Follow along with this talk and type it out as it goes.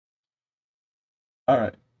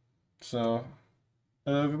Alright, so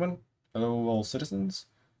hello everyone, hello all citizens.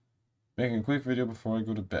 Making a quick video before I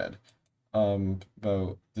go to bed.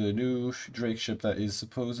 About the new Drake ship that is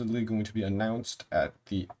supposedly going to be announced at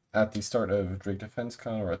the start of Drake Defense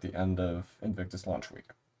Con or at the end of Invictus Launch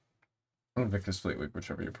Week. Invictus Fleet Week,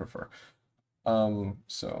 whichever you prefer.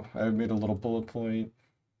 So I made a little point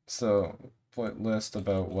list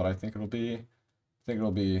about what I think it'll be. I think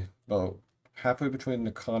it'll be about halfway between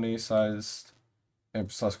the Connie sized and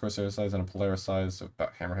slash Corsair size and a Polaris size, so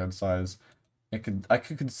about Hammerhead size. I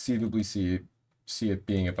could conceivably see it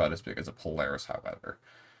being about as big as a Polaris, however,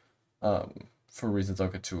 for reasons I'll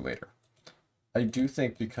get to later. I do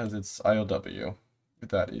think because it's ILW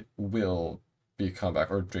that it will be combat,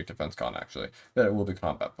 or Drake Defense Con actually, that it will be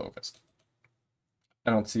combat focused.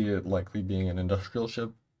 I don't see it likely being an industrial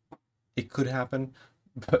ship. It could happen,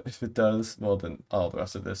 but if it does, well then all the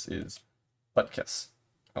rest of this is butt kiss.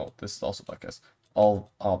 Oh, this is also butt kiss.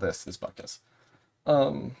 All this is butt kiss.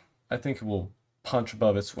 Um, I think it will punch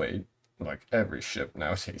above its weight, like every ship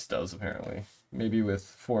nowadays does, apparently. Maybe with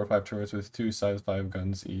 4 or 5 turrets with two size 5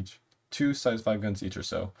 guns each. Two size 5 guns each or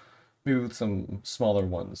so. Maybe with some smaller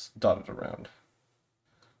ones dotted around.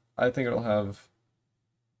 I think it'll have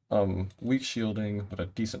weak shielding, but a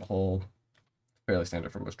decent hull. Fairly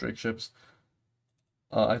standard for most Drake ships.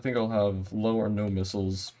 I think it'll have low or no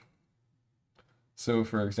missiles. So,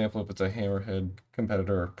 for example, if it's a Hammerhead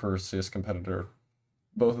competitor or Perseus competitor,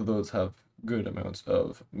 both of those have good amounts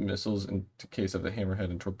of missiles in the case of the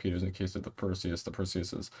Hammerhead and torpedoes in the case of the Perseus. The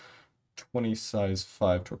Perseus is 20 size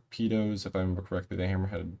 5 torpedoes. If I remember correctly, the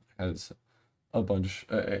Hammerhead has a bunch,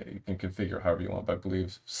 you can configure however you want, but I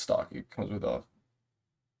believe stock, it comes with a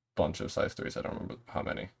bunch of size 3s. I don't remember how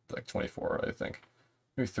many, like 24, I think.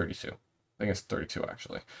 Maybe 32. I think it's 32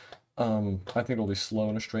 actually. I think it'll be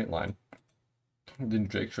slow in a straight line. The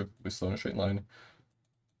Drake ship will be slow in a straight line.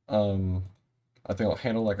 I think I'll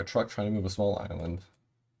handle like a truck trying to move a small island.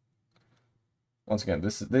 Once again,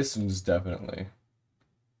 this is definitely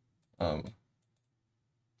a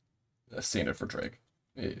standard for Drake.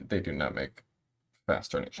 They do not make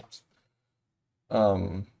fast turning ships.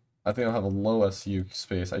 I think I'll have a low SU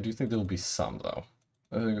space. I do think there will be some though.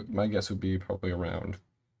 I think my guess would be probably around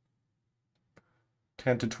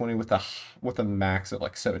 10 to 20 with a max of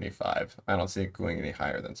like 75. I don't see it going any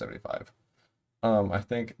higher than 75. I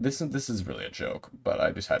think this is really a joke, but I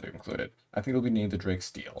just had to include it. I think it'll be named the Drake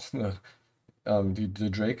Steel. The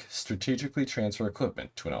Drake strategically transfer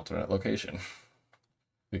equipment to an alternate location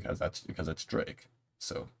because it's Drake.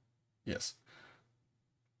 So, yes.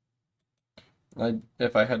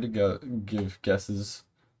 If I had to give guesses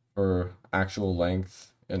for actual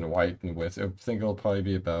length and height and width, I think it'll probably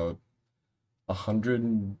be about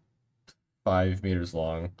 105 meters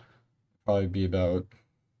long, probably be about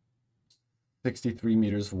 63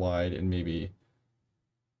 meters wide, and maybe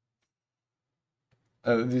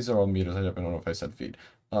these are all meters. I don't know if I said feet.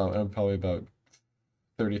 And probably about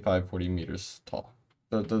 35, 40 meters tall.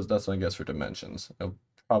 That's my guess for dimensions. It'll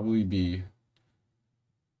probably be,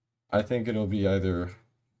 I think it'll be either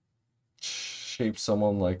shaped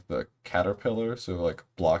someone like the caterpillar, so like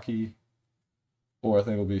blocky, or I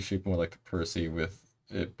think it'll be shaped more like the Percy with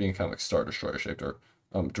it being kind of like Star Destroyer shaped or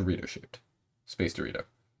Dorito shaped. Space Dorito.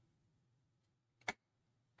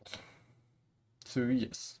 So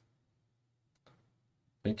yes.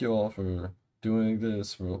 Thank you all for doing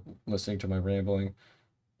this, for listening to my rambling.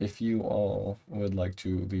 If you all would like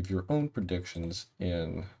to leave your own predictions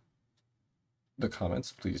in the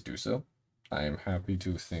comments, please do so. I am happy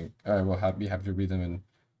to be happy to read them, and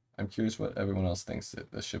I'm curious what everyone else thinks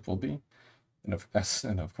that the ship will be. And of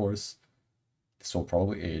course, this will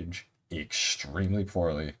probably age extremely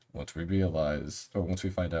poorly once we realize, or once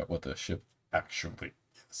we find out what the ship actually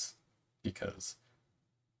is, because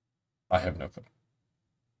I have no clue.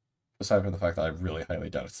 Aside from the fact that I really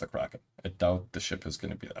highly doubt it's the Kraken. I doubt the ship is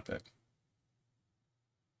going to be that big.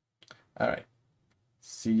 Alright.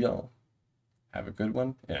 See y'all. Have a good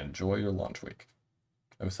one and enjoy your launch week.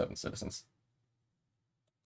 07 citizens.